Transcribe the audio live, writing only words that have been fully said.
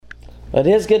But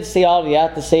it is good to see all of you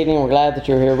out this evening. We're glad that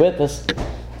you're here with us.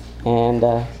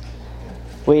 And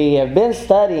we have been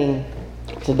studying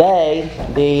today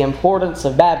the importance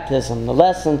of baptism. The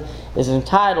lesson is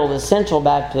entitled Essential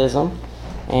Baptism.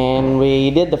 And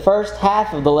we did the first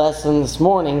half of the lesson this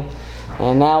morning,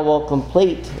 and now we'll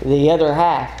complete the other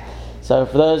half. So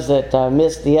for those that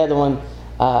missed the other one,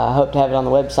 I hope to have it on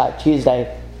the website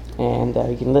Tuesday, and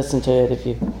you can listen to it if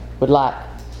you would like.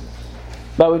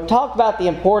 But we've talked about the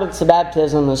importance of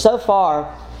baptism, and so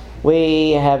far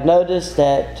we have noticed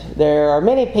that there are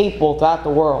many people throughout the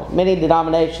world, many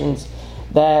denominations,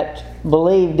 that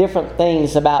believe different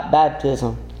things about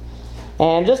baptism.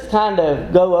 And just to kind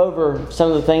of go over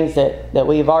some of the things that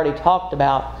we've already talked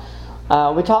about,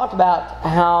 we talked about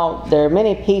how there are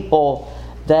many people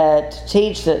that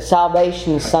teach that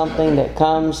salvation is something that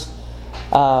comes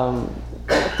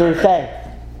through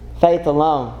faith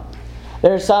alone.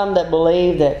 There are some that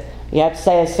believe that you have to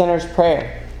say a sinner's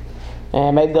prayer.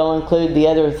 And maybe they'll include the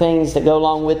other things that go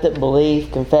along with it,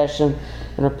 belief, confession,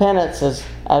 and repentance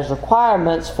as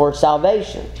requirements for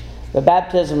salvation. But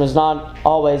baptism is not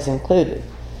always included.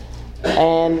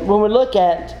 And when we look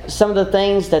at some of the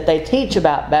things that they teach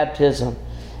about baptism,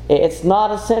 it's not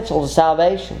essential to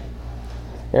salvation.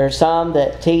 There are some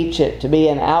that teach it to be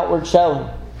an outward showing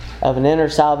of an inner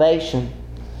salvation,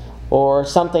 or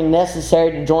something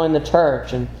necessary to join the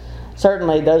church. And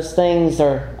certainly those things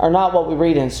are not what we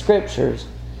read in Scriptures.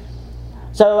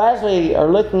 So as we are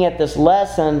looking at this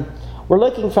lesson, we're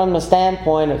looking from the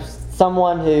standpoint of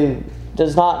someone who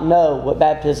does not know what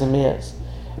baptism is,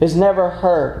 who's never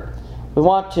heard. We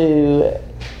want to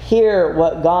hear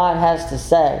what God has to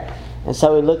say. And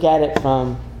so we look at it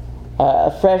from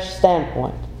a fresh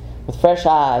standpoint, with fresh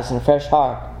eyes and a fresh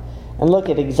heart, and look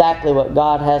at exactly what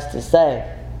God has to say.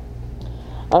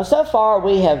 So far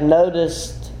we have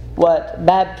noticed what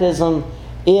baptism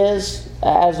is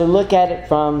as we look at it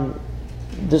from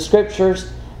the Scriptures,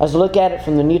 as we look at it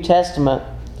from the New Testament.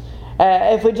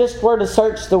 If we just were to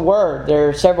search the Word, there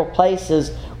are several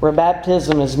places where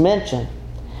baptism is mentioned.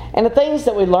 And the things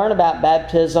that we learn about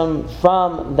baptism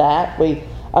from that, we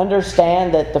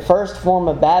understand that the first form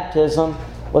of baptism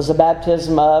was the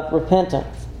baptism of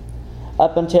repentance.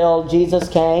 Up until Jesus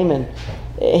came and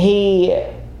He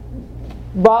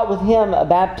brought with Him a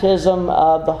baptism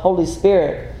of the Holy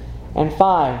Spirit and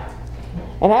fire.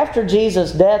 And after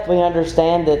Jesus' death, we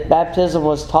understand that baptism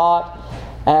was taught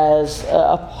as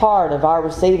a part of our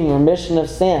receiving remission of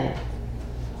sin.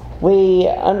 We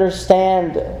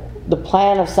understand the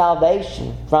plan of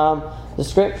salvation from the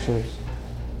Scriptures: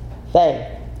 faith,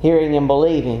 hearing and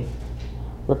believing,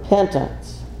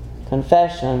 repentance,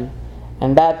 confession,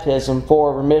 and baptism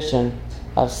for remission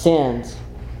of sins.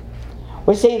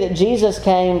 We see that Jesus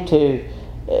came to,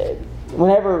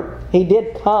 whenever He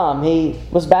did come, He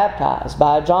was baptized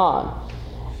by John.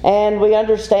 And we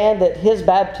understand that His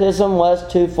baptism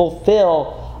was to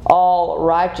fulfill all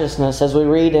righteousness, as we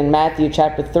read in Matthew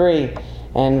chapter 3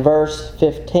 and verse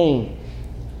 15.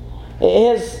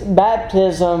 His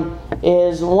baptism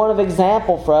is one of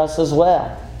example for us as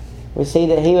well. We see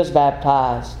that He was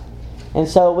baptized. And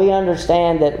so we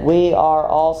understand that we are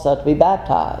also to be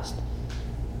baptized.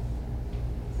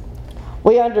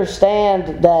 We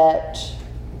understand that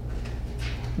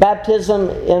baptism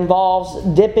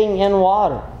involves dipping in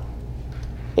water.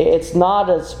 It's not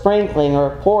a sprinkling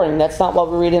or a pouring. That's not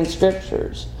what we read in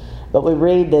Scriptures. But we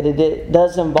read that it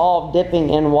does involve dipping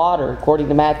in water, according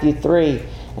to Matthew 3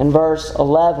 and verse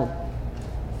 11.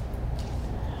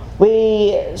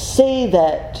 We see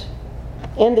that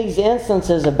in these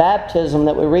instances of baptism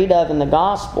that we read of in the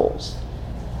Gospels,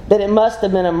 that it must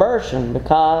have been immersion,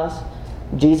 because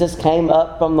Jesus came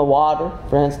up from the water,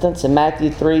 for instance, in Matthew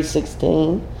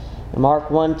 3:16 and Mark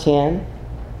 1:10.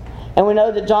 And we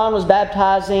know that John was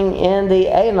baptizing in the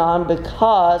Aenon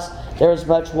because there was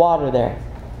much water there.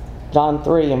 John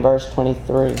 3 and verse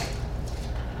 23.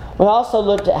 We also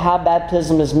looked at how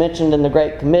baptism is mentioned in the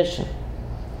Great Commission.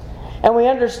 And we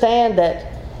understand that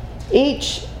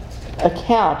each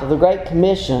account of the Great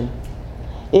Commission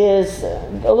is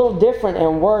a little different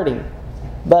in wording,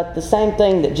 but the same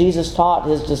thing that Jesus taught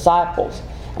His disciples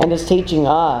and is teaching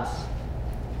us.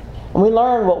 And we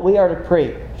learn what we are to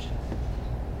preach.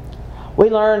 We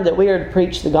learn that we are to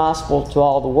preach the gospel to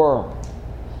all the world,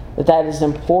 that is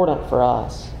important for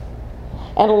us.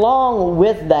 And along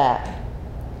with that,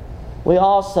 we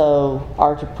also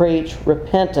are to preach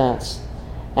repentance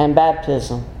and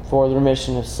baptism for the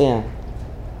remission of sin.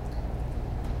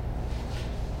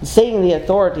 Seeing the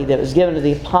authority that was given to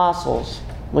the apostles,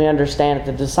 we understand that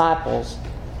the disciples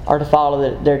are to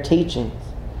follow their teachings.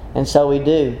 And so we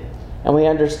do. And we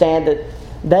understand that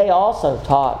they also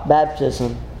taught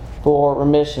baptism for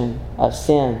remission of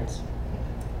sins.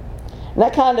 And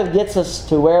that kind of gets us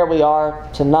to where we are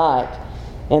tonight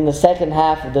in the second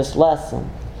half of this lesson.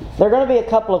 There are going to be a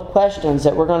couple of questions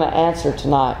that we're going to answer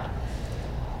tonight.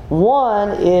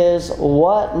 One is,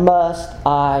 what must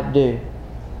I do?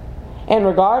 In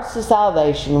regards to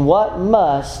salvation, what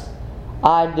must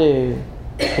I do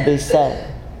to be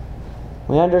saved?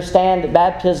 We understand that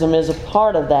baptism is a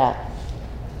part of that.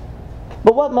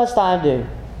 But what must I do?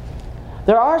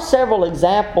 There are several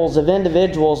examples of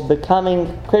individuals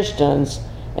becoming Christians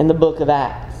in the book of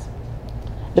Acts.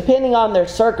 Depending on their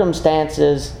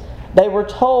circumstances, they were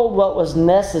told what was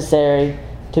necessary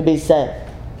to be saved.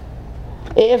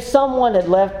 If someone had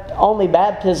left only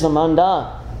baptism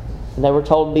undone, they were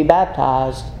told to be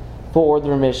baptized for the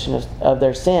remission of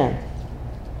their sin.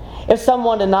 If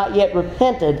someone had not yet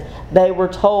repented, they were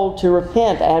told to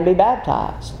repent and be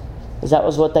baptized, because that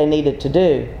was what they needed to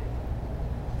do.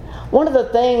 One of the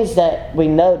things that we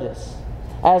notice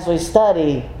as we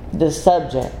study this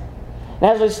subject, and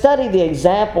as we study the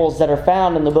examples that are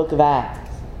found in the book of Acts,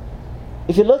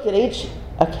 if you look at each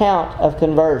account of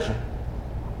conversion,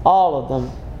 all of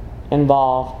them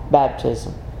involve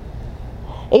baptism.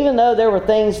 Even though there were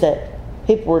things that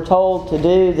people were told to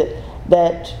do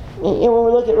that when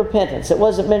we look at repentance, it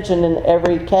wasn't mentioned in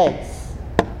every case.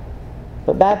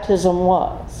 But baptism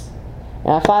was.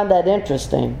 And I find that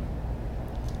interesting.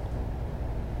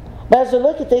 But as we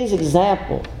look at these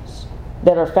examples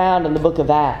that are found in the book of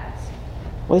Acts,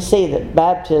 we see that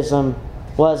baptism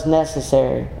was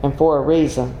necessary and for a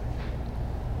reason.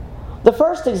 The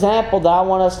first example that I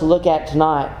want us to look at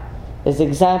tonight is the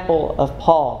example of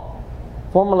Paul,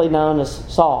 formerly known as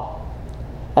Saul,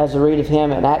 as we read of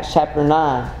him in Acts chapter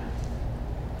 9.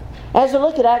 As we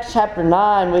look at Acts chapter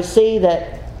 9, we see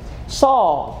that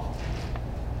Saul,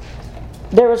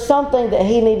 there was something that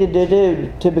he needed to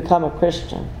do to become a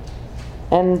Christian.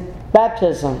 And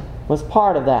baptism was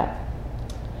part of that.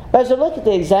 But as we look at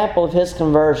the example of his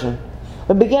conversion,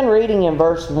 we begin reading in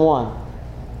verse 1.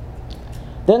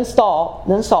 Then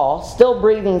Saul, still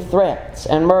breathing threats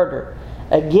and murder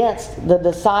against the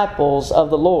disciples of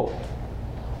the Lord,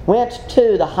 went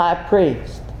to the high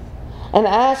priest and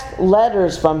asked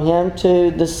letters from him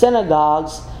to the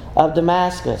synagogues of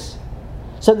Damascus,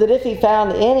 so that if he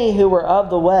found any who were of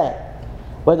the way,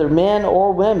 whether men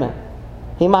or women,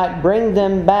 he might bring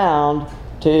them bound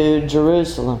to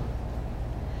Jerusalem.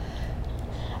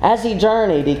 As he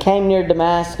journeyed, he came near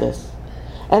Damascus,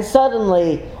 and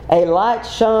suddenly a light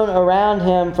shone around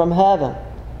him from heaven.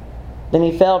 Then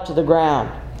he fell to the ground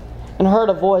and heard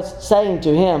a voice saying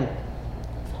to him,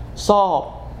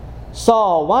 "Saul,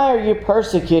 Saul, why are you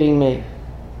persecuting me?"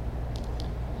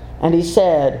 And he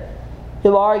said,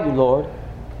 "Who are you, Lord?"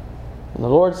 And the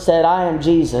Lord said, "I am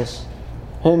Jesus,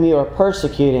 whom you are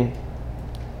persecuting.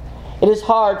 It is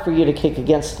hard for you to kick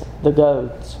against the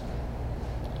goads."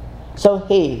 So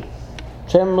he,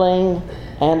 trembling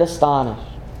and astonished,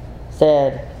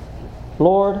 said,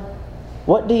 "Lord,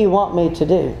 what do you want me to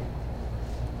do?"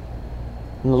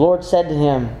 And the Lord said to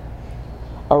him,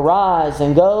 "Arise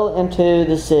and go into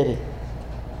the city,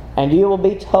 and you will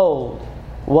be told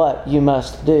what you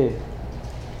must do."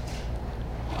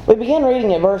 We begin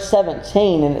reading at verse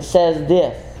 17, and it says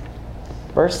this.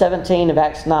 Verse 17 of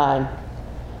Acts 9.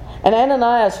 And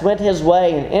Ananias went his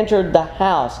way and entered the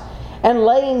house, and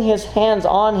laying his hands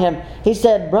on him, he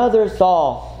said, "Brother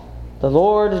Saul, the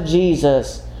Lord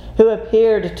Jesus, who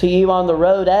appeared to you on the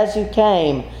road as you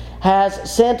came, has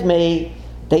sent me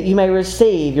that you may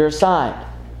receive your sight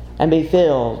and be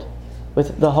filled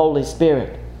with the Holy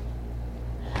Spirit."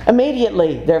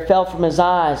 Immediately there fell from his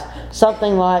eyes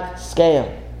something like scale,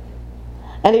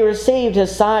 and he received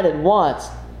his sight at once,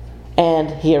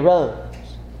 and he arose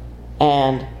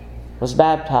and was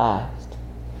baptized.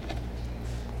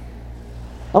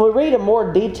 And we read a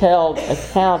more detailed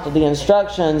account of the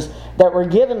instructions that were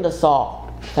given to Saul,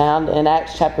 found in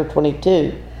Acts chapter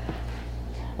 22.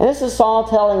 And this is Saul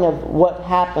telling of what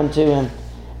happened to him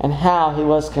and how he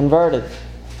was converted.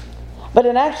 But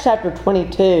in Acts chapter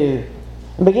 22,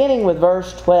 beginning with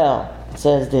verse 12, it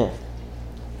says this.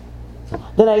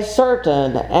 Then a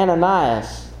certain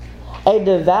Ananias, a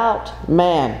devout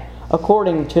man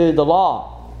according to the law,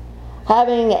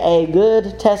 having a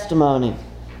good testimony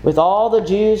with all the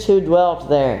Jews who dwelt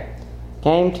there,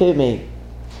 came to me.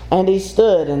 And he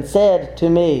stood and said to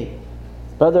me,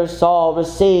 "Brother Saul,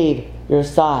 receive your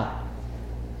sight."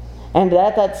 And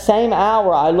at that same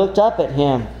hour I looked up at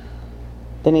him.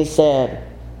 Then he said,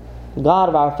 "The God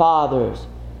of our fathers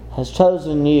has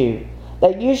chosen you,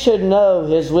 that you should know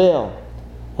His will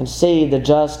and see the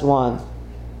just one."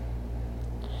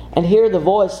 and hear the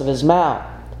voice of his mouth.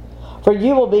 For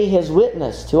you will be his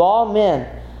witness to all men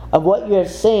of what you have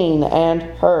seen and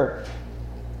heard.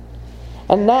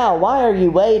 And now, why are you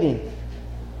waiting?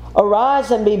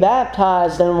 Arise and be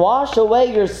baptized and wash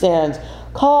away your sins,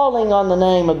 calling on the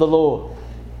name of the Lord.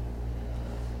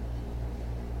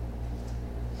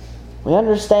 We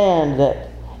understand that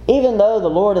even though the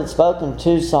Lord had spoken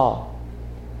to Saul,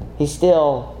 he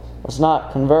still was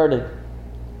not converted.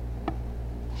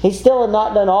 He still had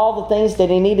not done all the things that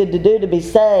he needed to do to be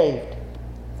saved.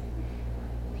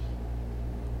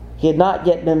 He had not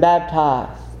yet been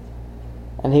baptized,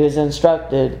 and he was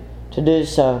instructed to do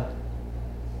so.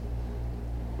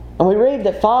 And we read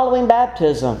that following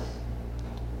baptism,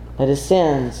 that his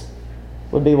sins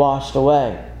would be washed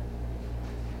away.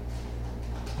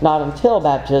 Not until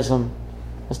baptism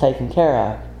was taken care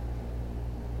of.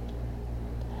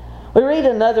 We read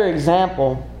another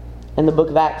example in the book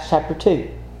of Acts chapter 2.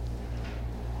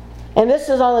 And this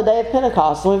is on the day of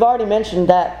Pentecost, and we've already mentioned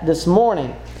that this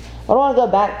morning. But I want to go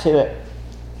back to it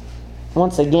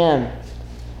once again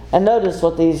and notice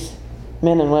what these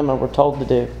men and women were told to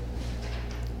do.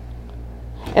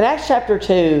 In Acts chapter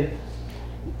 2,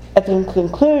 at the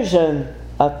conclusion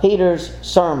of Peter's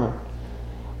sermon,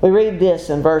 we read this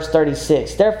in verse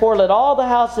 36. Therefore let all the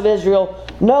house of Israel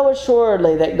know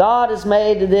assuredly that God has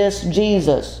made this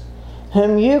Jesus,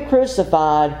 whom you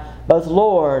crucified, both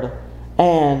Lord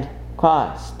and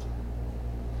Christ.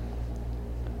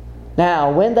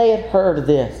 Now, when they had heard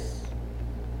this,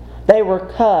 they were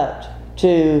cut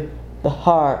to the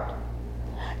heart,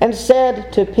 and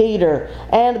said to Peter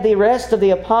and the rest of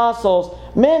the apostles,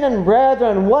 Men and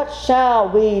brethren, what shall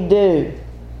we do?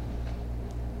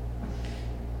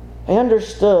 They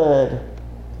understood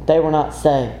they were not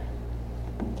saved.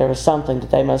 There was something that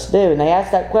they must do. And they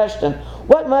asked that question,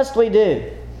 what must we do?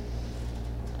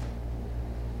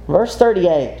 Verse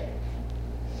 38,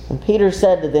 and Peter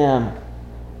said to them,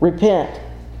 Repent,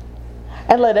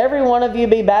 and let every one of you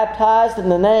be baptized in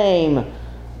the name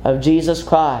of Jesus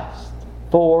Christ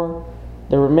for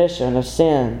the remission of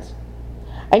sins.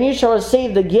 And you shall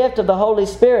receive the gift of the Holy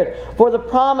Spirit, for the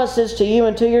promise is to you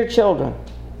and to your children,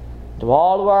 to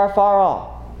all who are far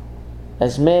off,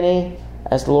 as many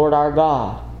as the Lord our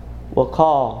God will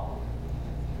call.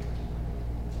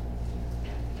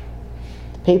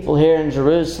 The people here in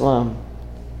Jerusalem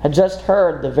had just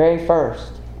heard the very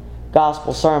first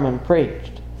gospel sermon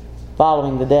preached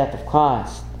following the death of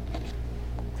Christ.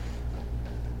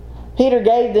 Peter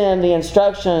gave them the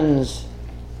instructions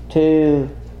to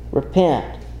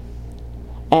repent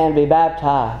and be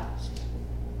baptized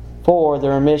for the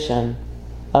remission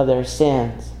of their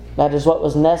sins. That is what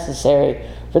was necessary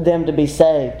for them to be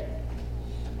saved.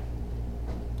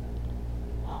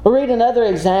 We'll read another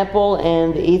example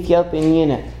in the Ethiopian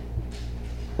eunuch.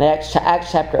 Acts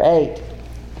chapter 8.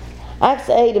 Acts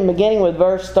 8, and beginning with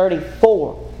verse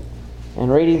 34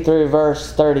 and reading through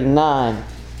verse 39.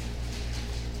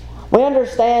 We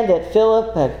understand that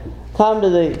Philip had come to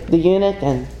the eunuch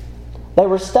and they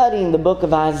were studying the book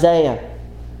of Isaiah.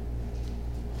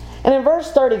 And in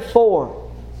verse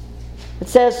 34, it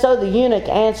says, So the eunuch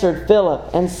answered Philip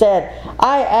and said,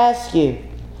 I ask you,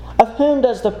 of whom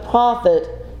does the prophet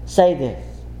say this?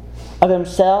 Of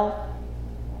himself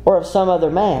or of some other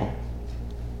man?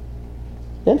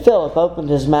 Then Philip opened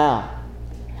his mouth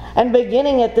and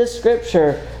beginning at this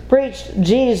scripture, preached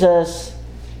Jesus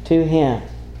to him.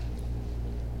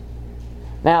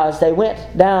 Now as they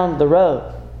went down the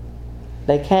road,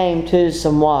 they came to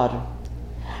some water.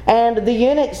 And the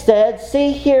eunuch said,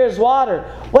 See, here is water.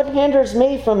 What hinders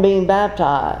me from being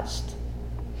baptized?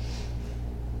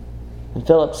 And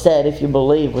Philip said, If you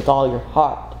believe with all your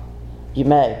heart, you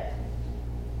may.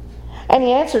 And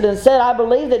he answered and said, I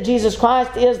believe that Jesus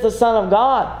Christ is the Son of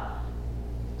God.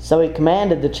 So he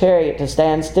commanded the chariot to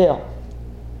stand still.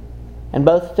 And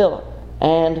both Philip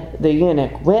and the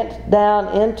eunuch went down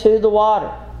into the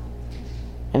water,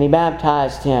 and he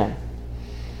baptized him.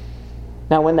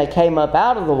 Now when they came up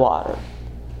out of the water,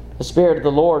 the Spirit of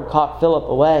the Lord caught Philip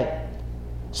away,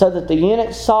 so that the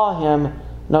eunuch saw him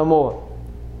no more.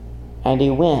 And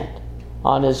he went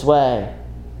on his way,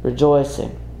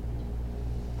 rejoicing.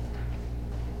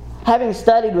 Having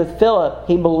studied with Philip,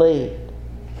 he believed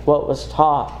what was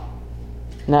taught,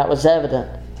 and that was evident.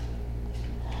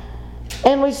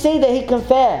 And we see that he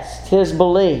confessed his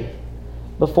belief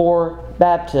before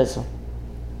baptism.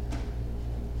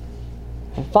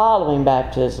 And following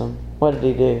baptism, what did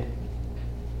he do?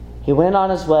 He went on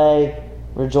his way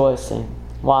rejoicing.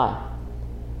 Why?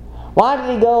 Why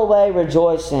did he go away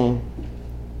rejoicing?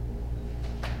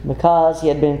 Because he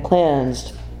had been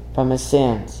cleansed from his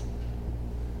sins.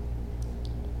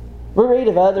 We read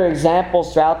of other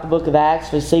examples throughout the book of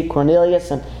Acts. We see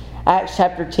Cornelius in Acts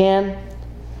chapter 10.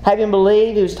 Having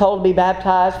believed, he was told to be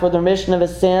baptized for the remission of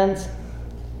his sins.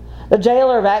 The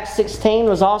jailer of Acts 16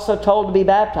 was also told to be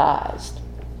baptized.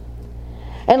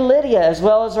 And Lydia, as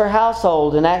well as her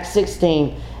household in Acts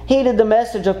 16, heeded the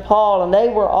message of Paul, and they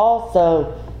were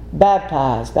also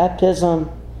baptized.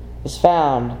 Baptism is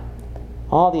found in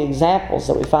all the examples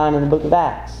that we find in the book of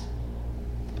Acts.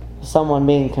 Someone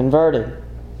being converted.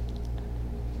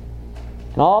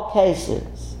 In all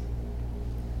cases,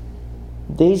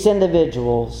 these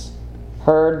individuals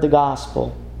heard the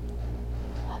gospel.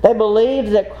 They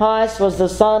believed that Christ was the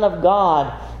Son of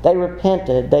God. They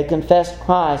repented. They confessed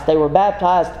Christ. They were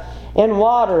baptized in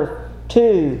water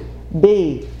to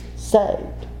be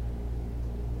saved.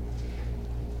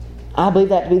 I believe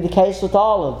that to be the case with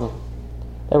all of them.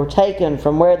 They were taken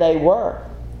from where they were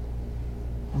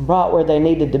and brought where they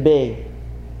needed to be.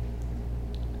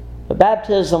 But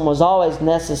baptism was always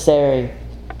necessary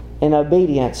in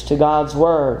obedience to God's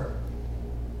Word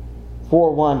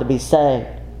for one to be saved.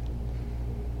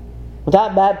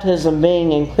 Without baptism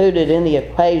being included in the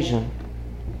equation,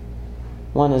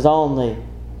 one is only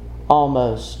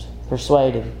almost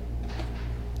persuaded.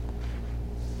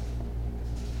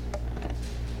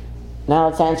 Now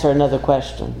let's answer another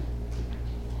question.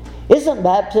 Isn't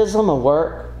baptism a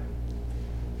work?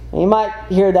 You might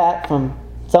hear that from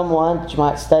someone that you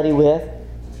might study with.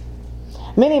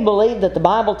 Many believe that the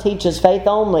Bible teaches faith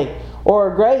only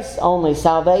or grace only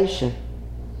salvation.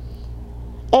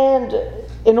 And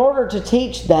in order to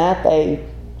teach that, they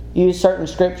use certain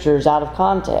scriptures out of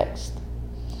context.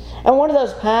 And one of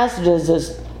those passages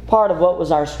is part of what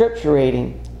was our scripture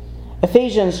reading.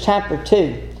 Ephesians chapter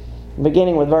 2,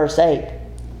 beginning with verse 8.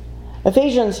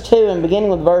 Ephesians 2 and beginning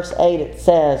with verse 8 it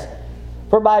says,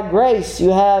 "For by grace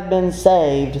you have been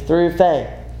saved through faith,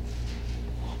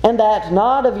 and that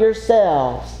not of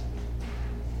yourselves,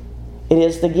 it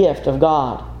is the gift of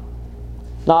God,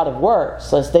 not of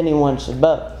works, lest anyone should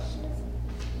boast."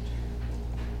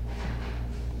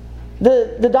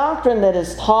 The doctrine that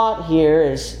is taught here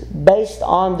is based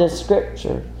on this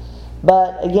scripture,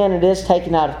 but again it is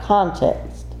taken out of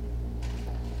context.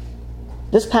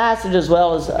 This passage, as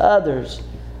well as others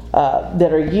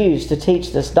that are used to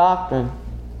teach this doctrine.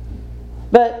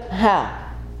 But how?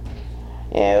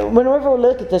 Whenever we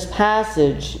look at this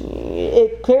passage,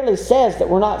 it clearly says that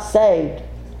we're not saved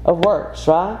of works,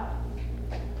 right?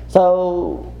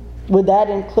 So, would that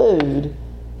include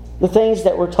the things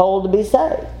that we're told to be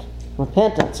saved?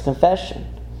 Repentance, confession,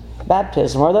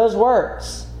 baptism. Are those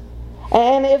works?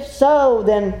 And if so,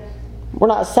 then we're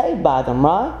not saved by them,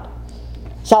 right?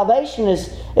 Salvation is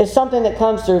something that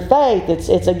comes through faith.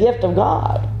 It's a gift of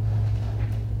God.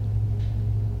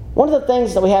 One of the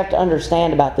things that we have to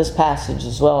understand about this passage,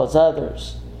 as well as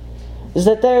others, is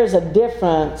that there is a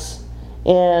difference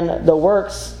in the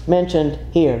works mentioned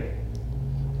here.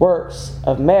 Works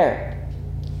of merit.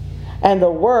 And the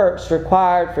works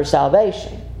required for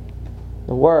salvation.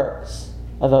 The works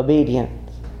of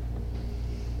obedience.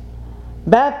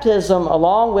 Baptism,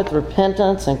 along with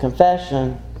repentance and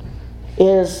confession,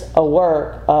 is a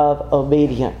work of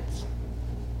obedience.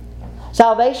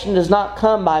 Salvation does not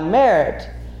come by merit,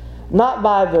 not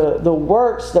by the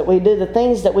works that we do, the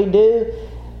things that we do,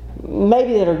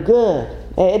 maybe that are good.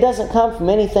 It doesn't come from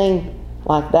anything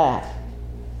like that.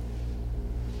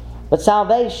 But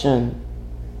salvation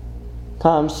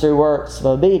comes through works of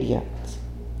obedience.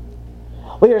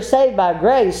 We are saved by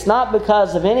grace, not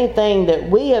because of anything that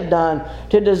we have done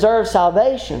to deserve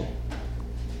salvation.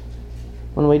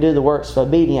 When we do the works of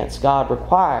obedience God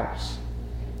requires.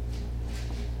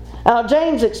 Now,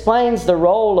 James explains the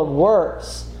role of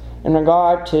works in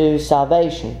regard to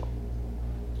salvation.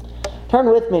 Turn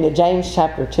with me to James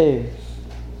chapter 2.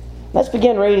 Let's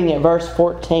begin reading at verse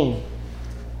 14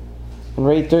 and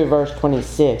read through verse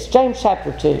 26. James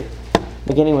chapter 2,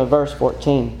 beginning with verse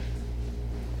 14.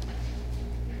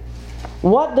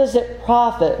 "What does it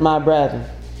profit, my brethren,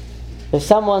 if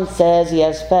someone says he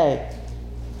has faith,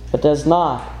 but does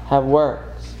not have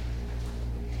works?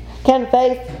 Can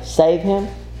faith save him?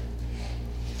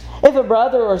 If a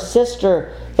brother or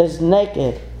sister is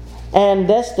naked and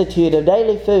destitute of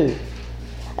daily food,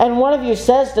 and one of you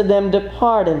says to them,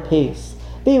 'Depart in peace,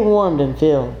 be warmed and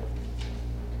filled,'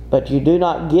 but you do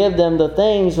not give them the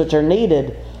things which are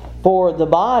needed for the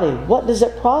body, what does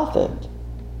it profit?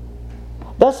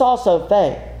 Thus also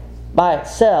faith, by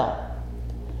itself,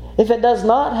 if it does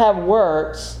not have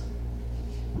works,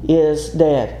 is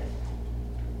dead.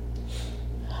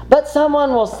 But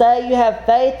someone will say, 'You have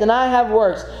faith and I have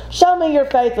works. Show me your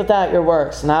faith without your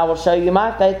works, and I will show you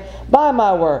my faith by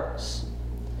my works.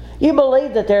 You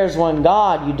believe that there is one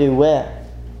God, you do well.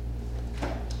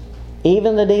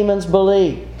 Even the demons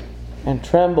believe and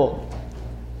tremble.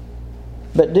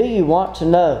 But do you want to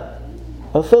know,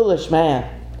 O foolish man,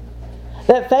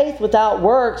 that faith without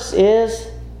works is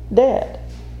dead?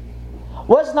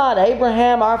 Was not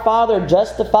Abraham our father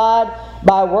justified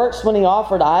by works when he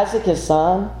offered Isaac his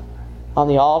son on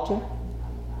the altar?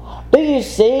 Do you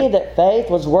see that faith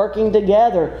was working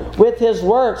together with his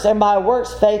works, and by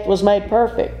works faith was made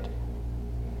perfect?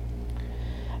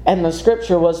 And the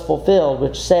scripture was fulfilled,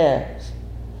 which says,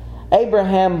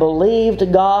 Abraham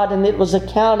believed God, and it was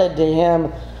accounted to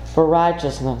him for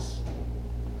righteousness.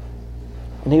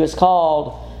 And he was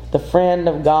called the friend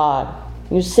of God.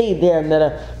 You see then that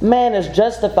a man is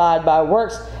justified by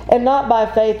works and not by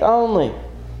faith only.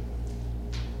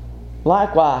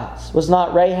 Likewise, was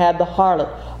not Rahab the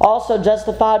harlot also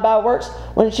justified by works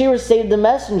when she received the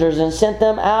messengers and sent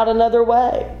them out another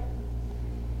way?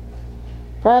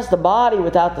 For as the body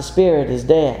without the spirit is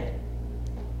dead,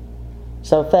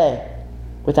 so faith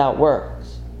without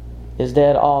works is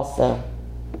dead also.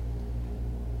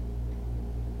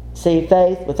 See,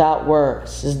 faith without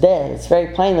works is dead. It's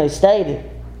very plainly stated.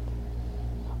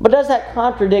 But does that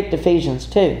contradict Ephesians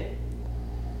 2?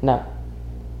 No.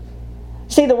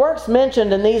 See, the works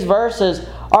mentioned in these verses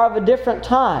are of different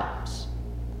types.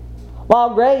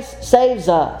 While grace saves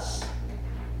us,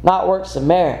 not works of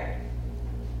merit,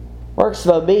 works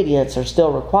of obedience are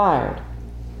still required.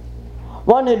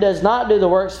 One who does not do the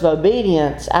works of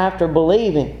obedience after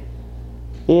believing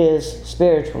is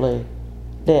spiritually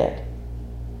dead.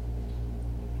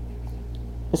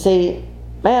 You see,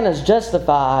 man is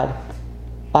justified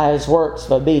by his works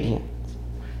of obedience.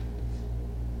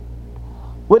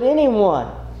 Would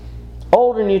anyone,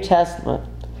 Old or New Testament,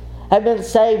 have been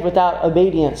saved without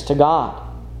obedience to God?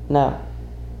 No.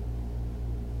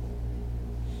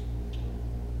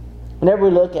 Whenever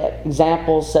we look at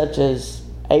examples such as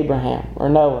Abraham or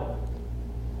Noah,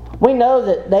 we know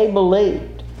that they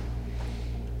believed.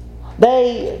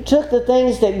 They took the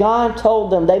things that God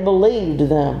told them, they believed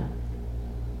them.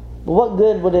 But what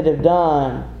good would it have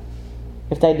done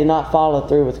if they did not follow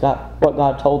through with what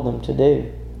God told them to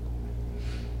do?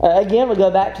 Again, we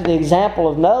go back to the example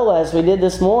of Noah as we did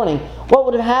this morning. What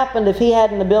would have happened if he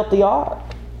hadn't built the ark?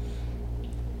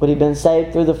 Would he have been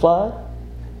saved through the flood?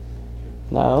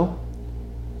 No.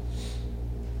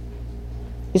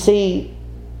 You see,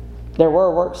 there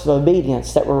were works of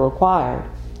obedience that were required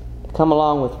to come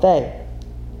along with faith.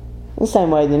 In the same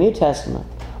way in the New Testament.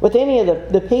 With any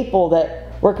of the people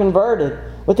that were converted,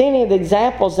 with any of the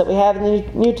examples that we have in the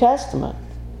New Testament,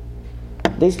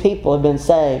 these people have been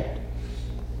saved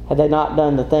had they not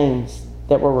done the things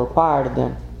that were required of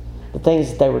them, the things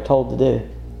that they were told to do.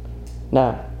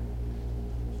 No.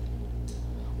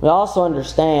 We also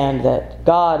understand that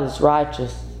God is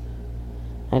righteous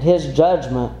and His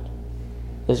judgment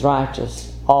is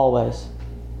righteous always.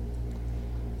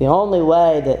 The only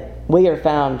way that we are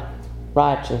found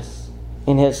righteous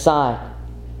in His sight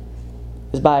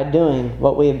is by doing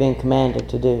what we have been commanded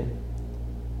to do.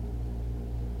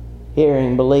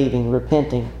 Hearing, believing,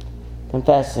 repenting,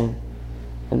 confessing,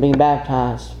 and being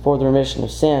baptized for the remission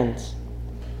of sins.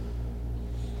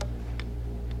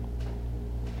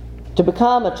 To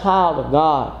become a child of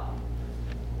God,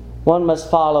 one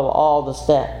must follow all the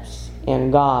steps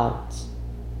in God's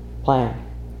plan.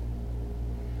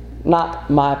 Not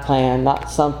my plan, not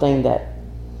something that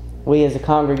we as a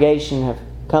congregation have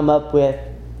come up with.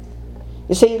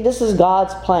 You see, this is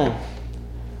God's plan.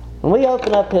 When we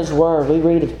open up His Word, we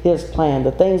read of His plan,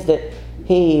 the things that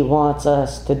He wants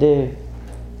us to do.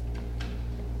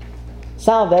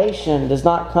 Salvation does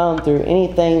not come through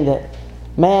anything that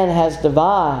man has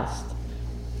devised,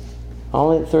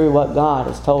 only through what God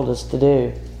has told us to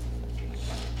do.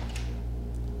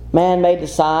 Man may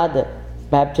decide that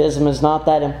baptism is not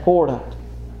that important,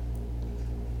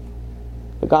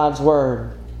 but God's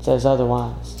Word says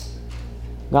otherwise.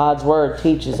 God's Word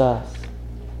teaches us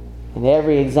in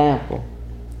every example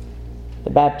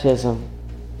that baptism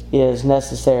is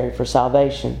necessary for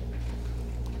salvation.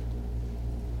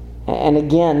 And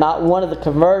again, not one of the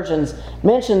conversions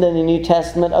mentioned in the New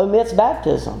Testament omits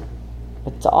baptism.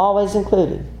 It's always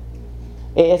included.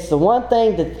 It's the one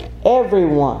thing that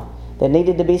everyone that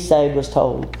needed to be saved was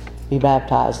told, be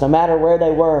baptized. No matter where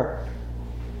they were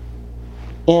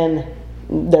in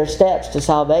their steps to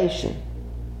salvation,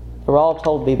 they were all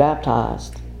told to be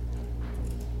baptized.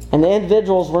 And the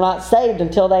individuals were not saved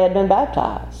until they had been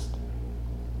baptized.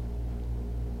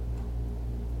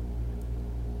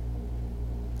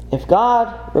 If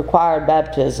God required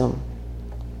baptism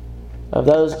of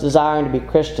those desiring to be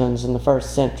Christians in the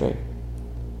first century,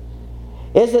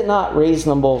 Is it not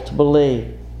reasonable to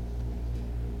believe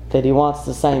that He wants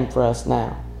the same for us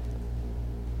now?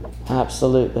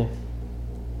 Absolutely.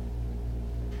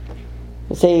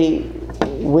 You see,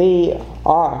 we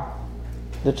are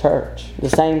the church, the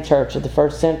same church of the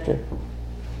first century.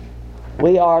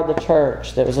 We are the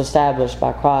church that was established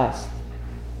by Christ.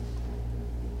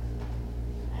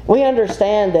 We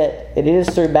understand that it is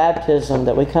through baptism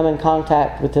that we come in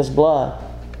contact with His blood.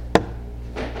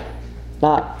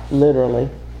 Not literally,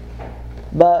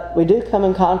 but we do come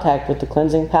in contact with the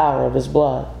cleansing power of His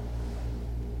blood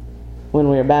when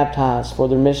we are baptized for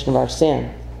the remission of our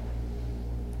sin.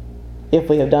 If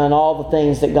we have done all the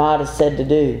things that God has said to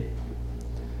do.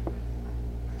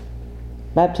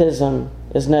 Baptism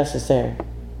is necessary.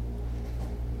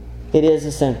 It is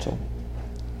essential.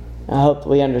 I hope that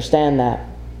we understand that.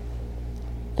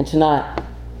 And tonight,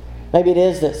 maybe it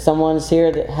is that someone's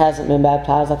here that hasn't been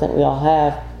baptized. I think we all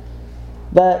have.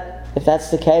 But if that's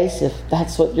the case, if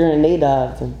that's what you're in need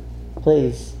of, then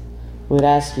please, we would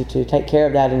ask you to take care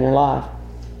of that in your life.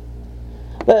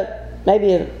 But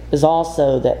maybe it is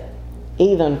also that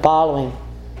even following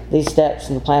these steps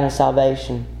in the plan of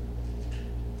salvation,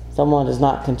 someone does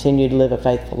not continue to live a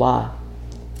faithful life.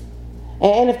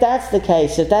 And if that's the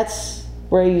case, if that's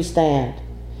where you stand,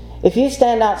 if you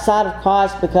stand outside of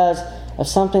Christ because of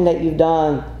something that you've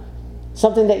done,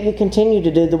 something that you continue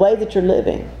to do, the way that you're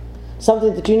living,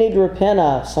 something that you need to repent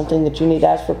of, something that you need to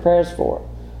ask for prayers for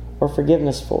or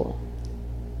forgiveness for.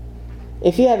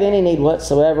 If you have any need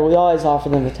whatsoever, we always offer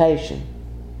the invitation.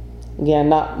 Again,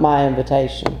 not my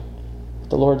invitation, but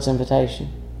the Lord's invitation.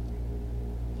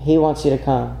 He wants you to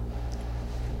come.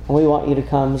 And we want you to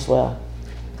come as well.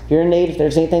 If you're in need, if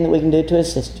there's anything that we can do to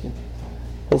assist you,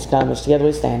 please come. As together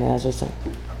we stand and as we sing.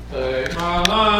 Take my life.